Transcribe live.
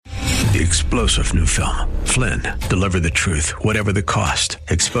The explosive new film, Flynn, deliver the truth, whatever the cost,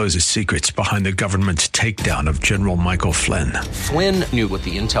 exposes secrets behind the government's takedown of General Michael Flynn. Flynn knew what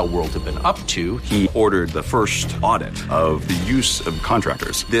the intel world had been up to. He ordered the first audit of the use of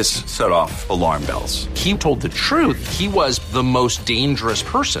contractors. This set off alarm bells. He told the truth. He was the most dangerous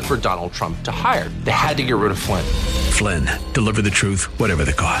person for Donald Trump to hire. They had to get rid of Flynn. Flynn, deliver the truth, whatever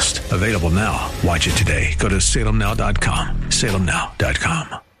the cost. Available now. Watch it today. Go to salemnow.com.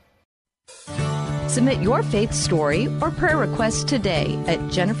 salemnow.com. Submit your faith story or prayer request today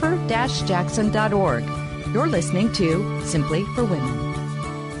at jennifer-jackson.org. You're listening to Simply for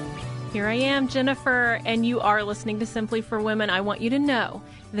Women. Here I am, Jennifer, and you are listening to Simply for Women. I want you to know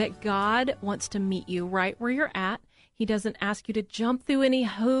that God wants to meet you right where you're at. He doesn't ask you to jump through any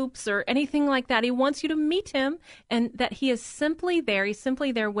hoops or anything like that. He wants you to meet him, and that he is simply there. He's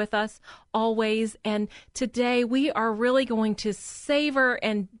simply there with us always. And today we are really going to savor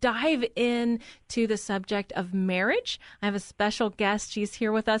and dive in to the subject of marriage. I have a special guest. She's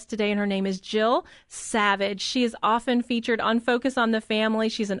here with us today, and her name is Jill Savage. She is often featured on Focus on the Family.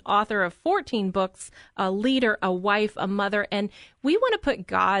 She's an author of 14 books, a leader, a wife, a mother, and we want to put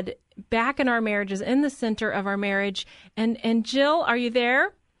God back in our marriages, in the center of our marriage. And Jill, are you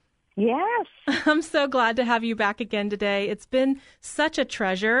there? Yes. I'm so glad to have you back again today. It's been such a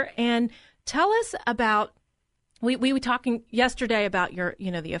treasure. And tell us about, we were talking yesterday about your,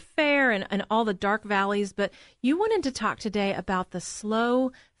 the affair and all the dark valleys, but you wanted to talk today about the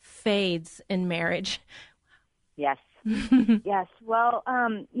slow fades in marriage. Yes. Yes. Well,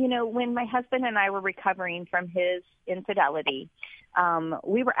 when my husband and I were recovering from his infidelity,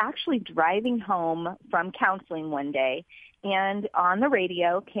 we were actually driving home from counseling one day, and on the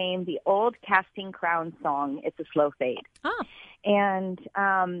radio came the old Casting Crowns song, "It's a Slow Fade." Oh. And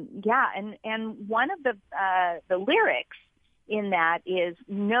and one of the lyrics in that is,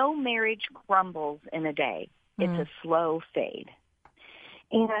 "No marriage crumbles in a day. It's a slow fade."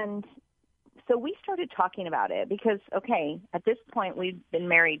 And so we started talking about it because, at this point we've been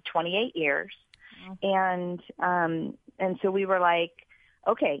married 28 years. And so we were like,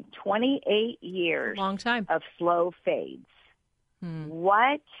 28 years, long time of slow fades.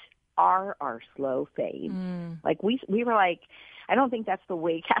 What are our slow fades? Like we were like, I don't think that's the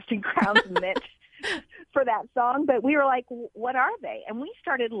way Casting Crowns meant for that song, but we were like, what are they? And we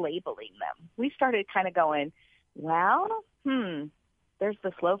started labeling them. We started kind of going, there's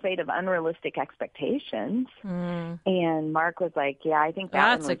the slow fade of unrealistic expectations. And Mark was like, yeah, I think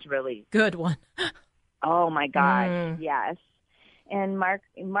that one was really good one. Oh my gosh. Yes. And Mark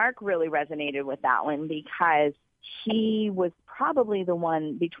really resonated with that one because he was probably the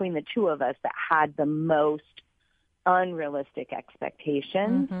one between the two of us that had the most unrealistic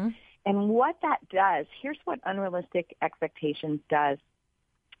expectations. And what that does, here's what unrealistic expectations does,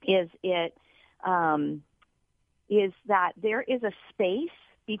 is it, is that there is a space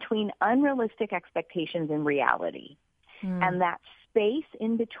between unrealistic expectations and reality. And that space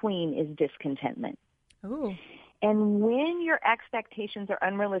in between is discontentment. Ooh. And when your expectations are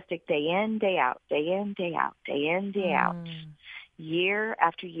unrealistic day in, day out, day in, day out, day in, day out, year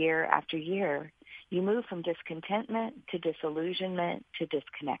after year after year, you move from discontentment to disillusionment to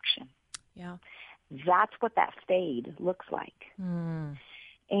disconnection. Yeah. That's what that fade looks like.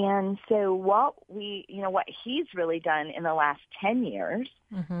 And so what he's really done in the last 10 years,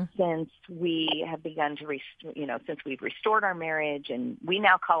 since we have begun to, since we've restored our marriage, and we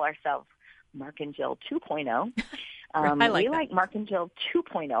now call ourselves Mark and Jill 2.0. We like Mark and Jill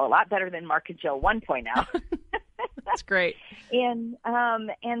 2.0 a lot better than Mark and Jill 1.0. That's great. And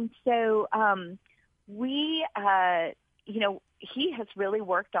so we, he has really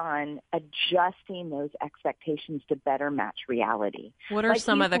worked on adjusting those expectations to better match reality. What are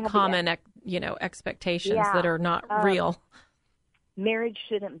some of the common, expectations that are not real? Marriage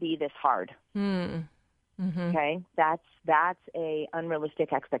shouldn't be this hard. Okay, that's a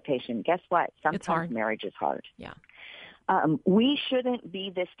unrealistic expectation. Guess what? Sometimes marriage is hard. Yeah. We shouldn't be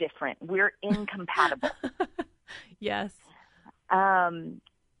this different. We're incompatible. Yes.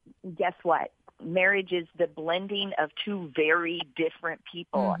 Guess what? Marriage is the blending of two very different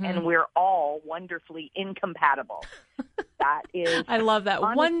people, and we're all wonderfully incompatible. That is, I love that.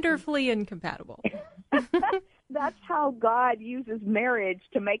 Honestly, wonderfully incompatible. That's how God uses marriage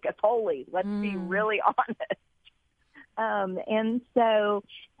to make us holy. Let's be really honest. And so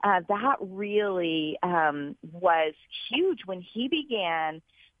that really was huge when he began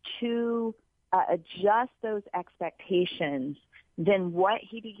to adjust those expectations. Then what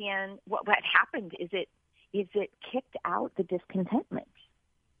happened is it kicked out the discontentment.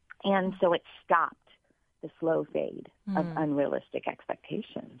 And so it stopped the slow fade of unrealistic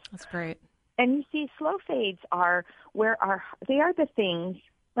expectations. That's great. And you see, slow fades are they are the things,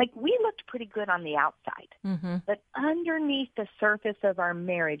 like we looked pretty good on the outside, but underneath the surface of our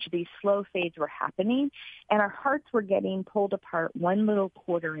marriage, these slow fades were happening, and our hearts were getting pulled apart one little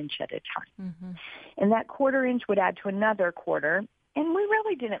quarter inch at a time. And that quarter inch would add to another quarter, and we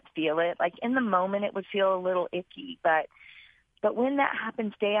really didn't feel it. Like in the moment, it would feel a little icky, but when that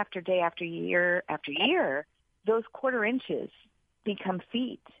happens day after day after year, those quarter inches become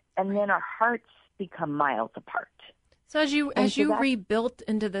feet, and then our hearts become miles apart. So as you rebuilt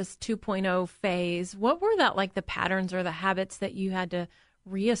into this 2.0 phase, what were the patterns or the habits that you had to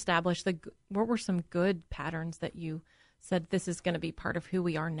reestablish? What were some good patterns that you said this is going to be part of who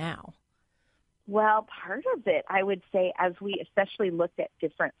we are now? Well, part of it, I would say, as we especially looked at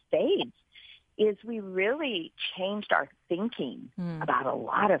different fades, is we really changed our thinking about a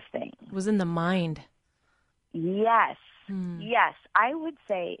lot of things. It was in the mind. Yes. Yes. I would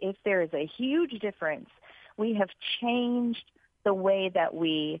say if there is a huge difference, we have changed the way that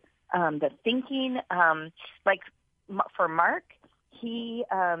we, the thinking, like for Mark, he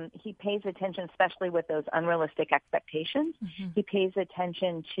pays attention, especially with those unrealistic expectations. He pays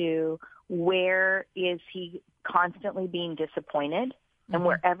attention to where is he constantly being disappointed. And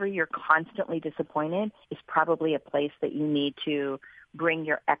wherever you're constantly disappointed is probably a place that you need to bring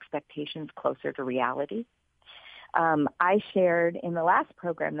your expectations closer to reality. I shared in the last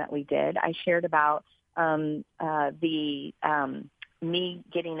program that we did, I shared about me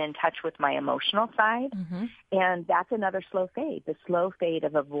getting in touch with my emotional side, and that's another slow fade, the slow fade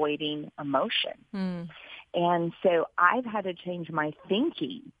of avoiding emotion. And so I've had to change my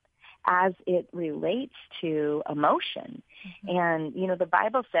thinking as it relates to emotion. And, you know, the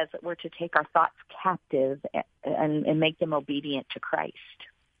Bible says that we're to take our thoughts captive and make them obedient to Christ.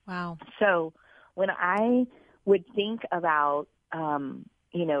 Wow. So when I would think about,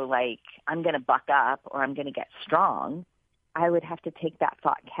 you know, like I'm going to buck up or I'm going to get strong, I would have to take that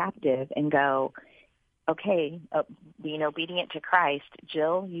thought captive and go, okay, being obedient to Christ,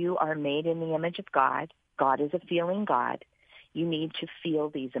 Jill, you are made in the image of God. God is a feeling God. You need to feel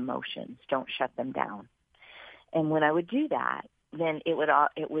these emotions. Don't shut them down. And when I would do that, then it would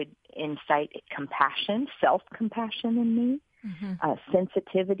incite compassion, self-compassion in me,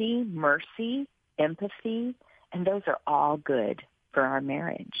 sensitivity, mercy, empathy, and those are all good for our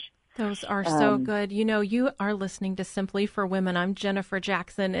marriage. Those are so good. You know, you are listening to Simply for Women. I'm Jennifer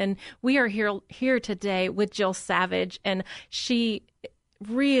Jackson, and we are here today with Jill Savage, and she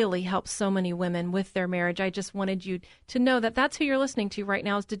really helps so many women with their marriage. I just wanted you to know that that's who you're listening to right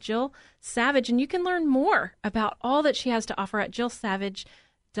now is to Jill Savage, and you can learn more about all that she has to offer at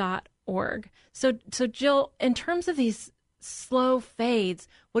jillsavage.org. So Jill, in terms of these slow fades,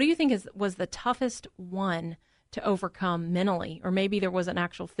 what do you think was the toughest one to overcome mentally? Or maybe there was an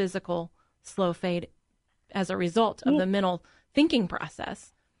actual physical slow fade as a result of the mental thinking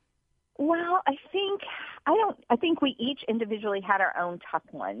process. Well, I think we each individually had our own tough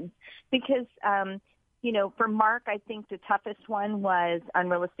ones because, you know, for Mark, I think the toughest one was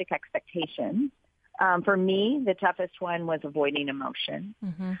unrealistic expectations. For me, the toughest one was avoiding emotion.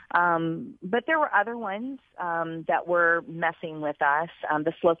 But there were other ones that were messing with us.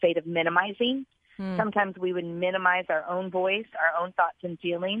 The slow fade of minimizing. Sometimes we would minimize our own voice, our own thoughts and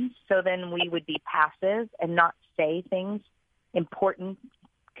feelings. So then we would be passive and not say things important,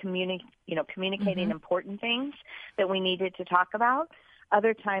 communicating important things that we needed to talk about.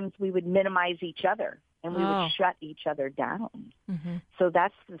 Other times we would minimize each other and we would shut each other down. So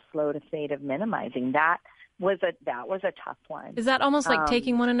that's the slow to fade of minimizing. That was a tough one. Is that almost like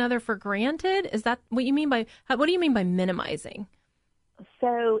taking one another for granted? Is that what you mean by what do you mean by minimizing?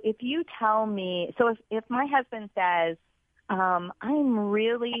 So if you tell me, so if my husband says, I'm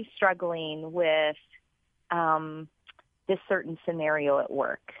really struggling with this certain scenario at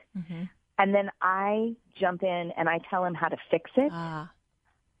work, and then I jump in and I tell him how to fix it,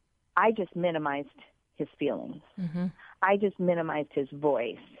 I just minimized his feelings. I just minimized his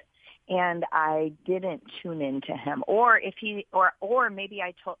voice. And I didn't tune into him. Or if he, or maybe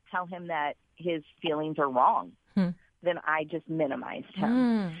I tell him that his feelings are wrong. Then I just minimized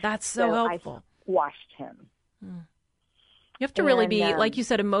him. That's so helpful. I squashed him. You have to really be, like you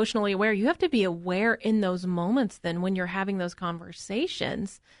said, emotionally aware. You have to be aware in those moments then when you're having those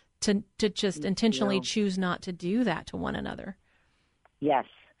conversations to just intentionally choose not to do that to one another. Yes.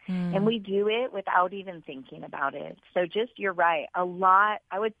 And we do it without even thinking about it. So just, you're right. A lot,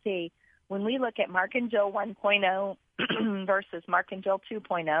 I would say, when we look at Mark and Jill 1.0 versus Mark and Jill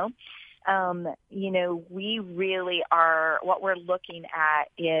 2.0, you know, we really are, what we're looking at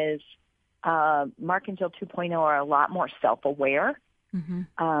is Mark and Jill 2.0 are a lot more self-aware,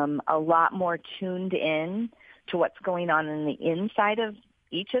 a lot more tuned in to what's going on in the inside of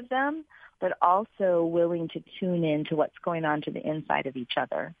each of them, but also willing to tune in to what's going on to the inside of each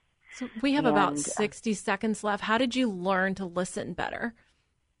other. So we have about 60 seconds left. How did you learn to listen better?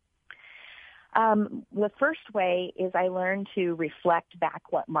 The first way is I learned to reflect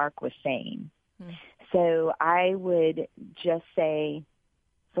back what Mark was saying. So I would just say,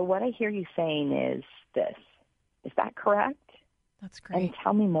 so what I hear you saying is this. Is that correct? That's great. And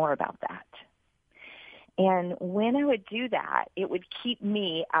tell me more about that. And when I would do that, it would keep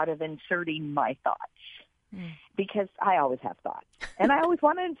me out of inserting my thoughts. Because I always have thoughts, and I always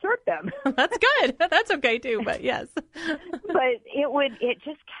want to insert them. That's good. That's okay too, but yes. But it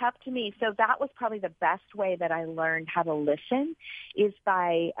just kept me. So that was probably the best way that I learned how to listen, is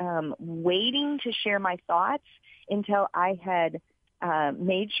by waiting to share my thoughts until I had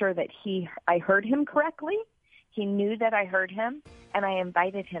made sure that I heard him correctly. He knew that I heard him, and I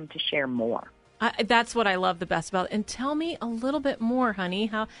invited him to share more. That's what I love the best about it. And tell me a little bit more, honey,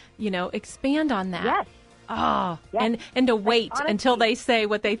 how, expand on that. Yes. Oh, yes. And to wait until they say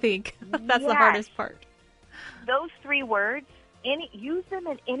what they think. That's the hardest part. Those 3 words, use them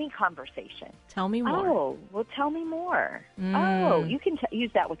in any conversation. Tell me more. Oh, well, tell me more. Oh, you can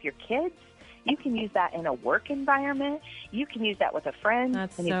use that with your kids. You can use that in a work environment. You can use that with a friend.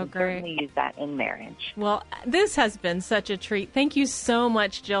 That's and so you can great. certainly use that in marriage. Well, this has been such a treat. Thank you so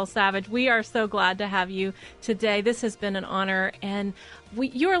much, Jill Savage. We are so glad to have you today. This has been an honor. And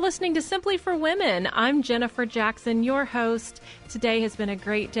you are listening to Simply for Women. I'm Jennifer Jackson, your host. Today has been a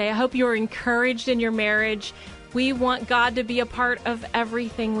great day. I hope you're encouraged in your marriage. We want God to be a part of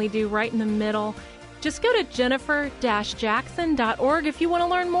everything we do, right in the middle. Just go to jennifer-jackson.org if you want to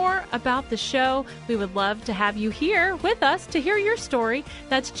learn more about the show. We would love to have you here with us to hear your story.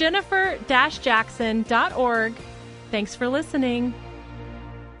 That's jennifer-jackson.org. Thanks for listening.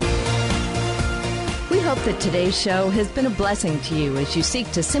 We hope that today's show has been a blessing to you as you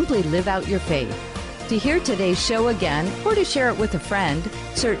seek to simply live out your faith. To hear today's show again or to share it with a friend,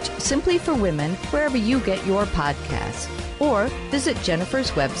 search Simply for Women wherever you get your podcasts. Or visit Jennifer's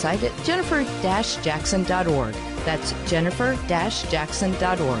website at jennifer-jackson.org. That's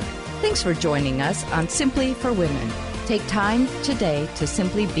jennifer-jackson.org. Thanks for joining us on Simply for Women. Take time today to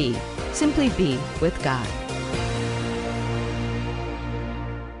simply be with God.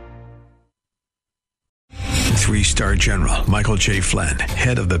 Three-star General Michael J. Flynn,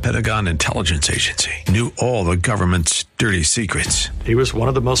 head of the Pentagon Intelligence Agency, knew all the government's dirty secrets. He was one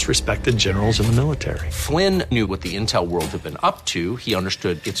of the most respected generals in the military. Flynn knew what the intel world had been up to. He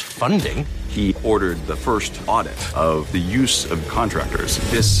understood its funding. He ordered the first audit of the use of contractors.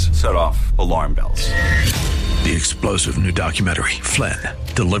 This set off alarm bells. The explosive new documentary, Flynn,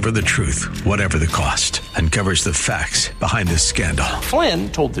 Deliver the Truth, Whatever the Cost, uncovers the facts behind this scandal.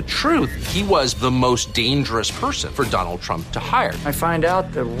 Flynn told the truth. He was the most dangerous person for Donald Trump to hire. I find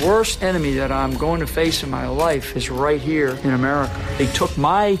out the worst enemy that I'm going to face in my life is right here in America. They took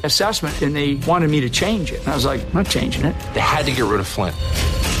my assessment and they wanted me to change it. And I was like, I'm not changing it. They had to get rid of Flynn.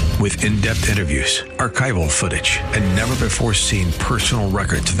 With in-depth interviews, archival footage, and never-before-seen personal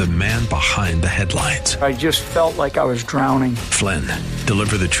records of the man behind the headlines. I just felt like I was drowning. Flynn,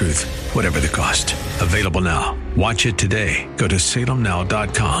 Deliver the Truth, Whatever the Cost. Available now. Watch it today. Go to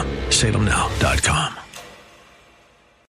salemnow.com. salemnow.com.